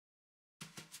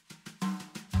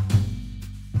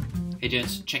Hey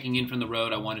gents, checking in from the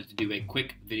road. I wanted to do a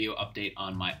quick video update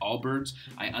on my Allbirds.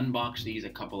 I unboxed these a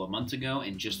couple of months ago,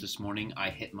 and just this morning I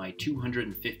hit my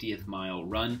 250th mile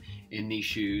run in these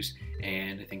shoes,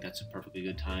 and I think that's a perfectly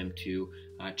good time to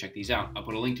check these out. I'll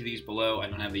put a link to these below. I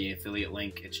don't have the affiliate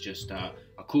link. It's just a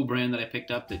cool brand that I picked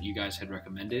up that you guys had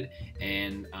recommended,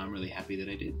 and I'm really happy that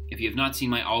I did. If you have not seen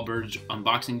my Allbirds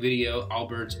unboxing video,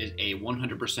 Allbirds is a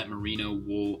 100% merino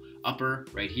wool upper.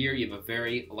 Right here you have a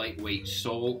very lightweight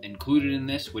sole included in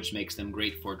this, which makes them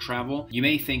great for travel. You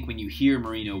may think when you hear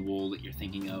merino wool that you're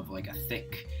thinking of like a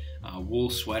thick wool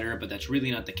sweater, but that's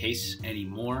really not the case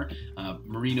anymore.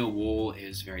 Merino wool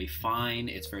is very fine,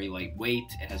 it's very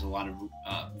lightweight, it has a lot of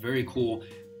very cool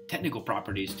technical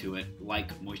properties to it,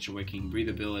 like moisture wicking,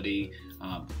 breathability,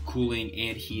 cooling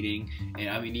and heating. And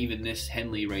I mean, even this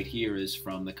Henley right here is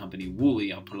from the company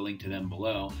Woolly. I'll put a link to them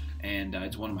below, and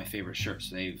it's one of my favorite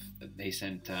shirts. They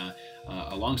sent a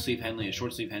long sleeve Henley, a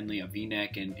short sleeve Henley, a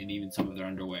V-neck, and even some of their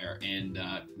underwear. And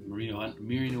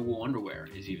merino wool underwear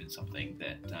is even something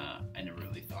that I never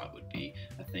really thought would be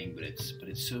a thing, but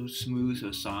it's so smooth,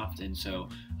 so soft, and so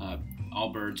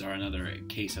Allbirds are another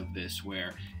case of this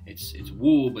where it's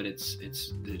wool, but it's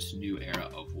this new era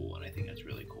of wool, and I think that's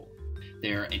really cool.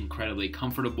 They're incredibly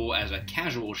comfortable as a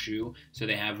casual shoe, so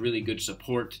they have really good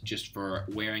support just for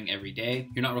wearing every day.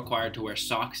 You're not required to wear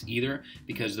socks either,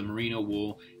 because the merino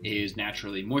wool is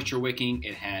naturally moisture wicking.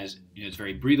 It has, it's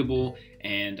very breathable,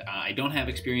 and I don't have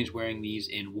experience wearing these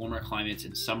in warmer climates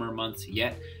in summer months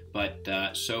yet, but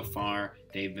so far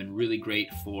they've been really great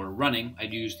for running.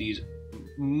 I'd use these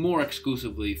more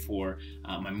exclusively for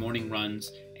my morning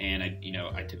runs, and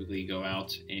I typically go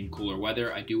out in cooler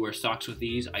weather. I do wear socks with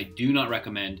these. I do not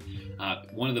recommend.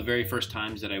 One of the very first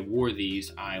times that I wore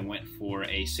these, I went for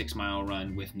a 6-mile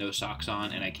run with no socks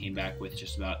on, and I came back with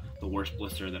just about the worst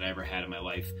blister that I ever had in my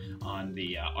life on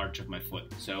the arch of my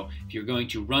foot. So if you're going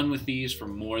to run with these for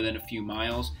more than a few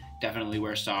miles, definitely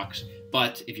wear socks.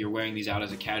 But if you're wearing these out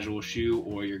as a casual shoe,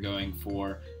 or you're going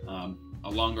for a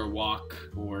longer walk,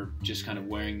 or just kind of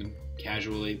wearing them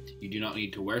casually, you do not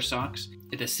need to wear socks.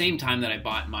 At the same time that I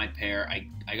bought my pair,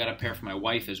 I got a pair for my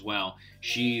wife as well.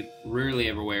 She rarely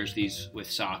ever wears these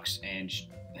with socks, and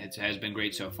it has been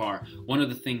great so far. One of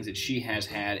the things that she has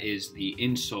had is the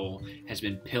insole has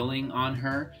been pilling on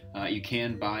her. You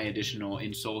can buy additional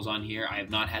insoles on here. I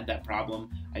have not had that problem.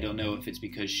 I don't know if it's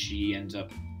because she ends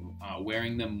up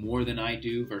wearing them more than I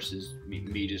do versus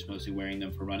me just mostly wearing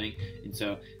them for running, and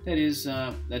so that is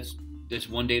that's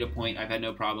one data point. I've had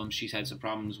no problems. She's had some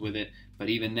problems with it, but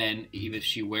even then, even if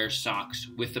she wears socks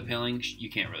with the pilling, you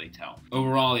can't really tell.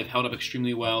 Overall, they've held up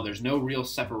extremely well. There's no real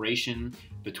separation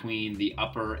between the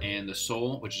upper and the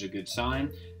sole, which is a good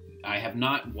sign. I have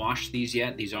not washed these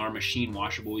yet. These are machine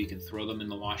washable. You can throw them in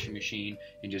the washing machine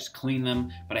and just clean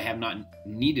them, but I have not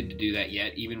needed to do that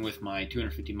yet. Even with my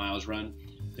 250 miles run,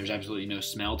 there's absolutely no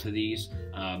smell to these.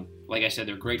 Like I said,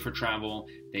 they're great for travel.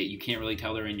 You can't really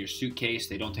tell they're in your suitcase.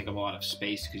 They don't take up a lot of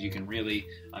space, because you can really,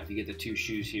 if you get the two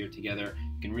shoes here together,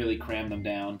 you can really cram them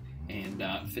down and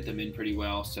fit them in pretty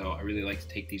well. So I really like to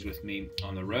take these with me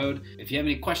on the road. If you have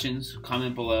any questions,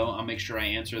 comment below. I'll make sure I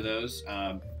answer those.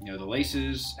 The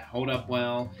laces hold up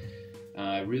well.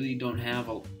 I really don't have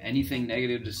anything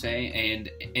negative to say,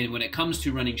 and when it comes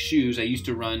to running shoes, I used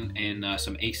to run in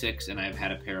some Asics, and I've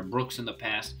had a pair of Brooks in the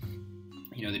past.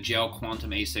 The gel quantum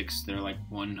Asics, they're like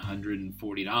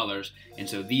 $140, and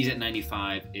so these at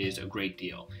 $95 is a great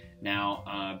deal.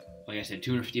 Now, like I said,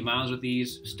 250 miles with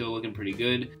these, still looking pretty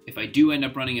good. If I do end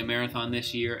up running a marathon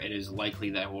this year, it is likely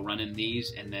that I will run in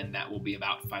these, and then that will be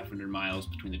about 500 miles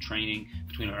between the training,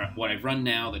 between what I've run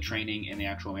now, the training, and the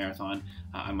actual marathon.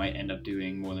 I might end up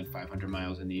doing more than 500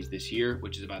 miles in these this year,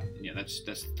 which is about, that's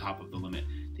the top of the limit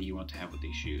that you want to have with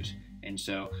these shoes. And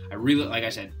so I really, like I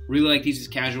said, really like these as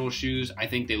casual shoes. I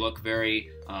think they look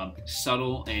very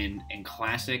subtle and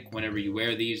classic whenever you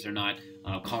wear these. They're not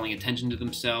calling attention to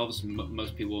themselves.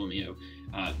 Most people,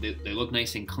 they look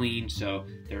nice and clean, so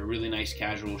they're a really nice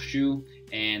casual shoe.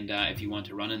 And if you want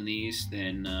to run in these,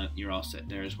 then you're all set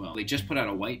there as well. They just put out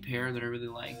a white pair that I really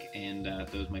like, and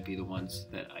those might be the ones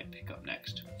that I pick up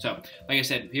next. So, like I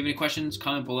said, if you have any questions,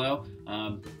 comment below.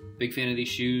 Big fan of these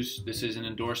shoes. This isn't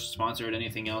endorsed, sponsored,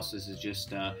 anything else. This is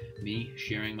just me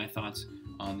sharing my thoughts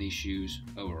on these shoes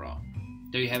overall.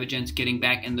 There you have it, gents, getting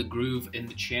back in the groove in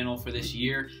the channel for this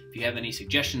year. If you have any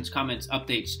suggestions, comments,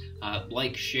 updates,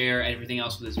 like, share, everything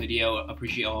else with this video,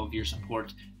 appreciate all of your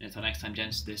support. And until next time,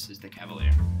 gents, this is the Cavalier.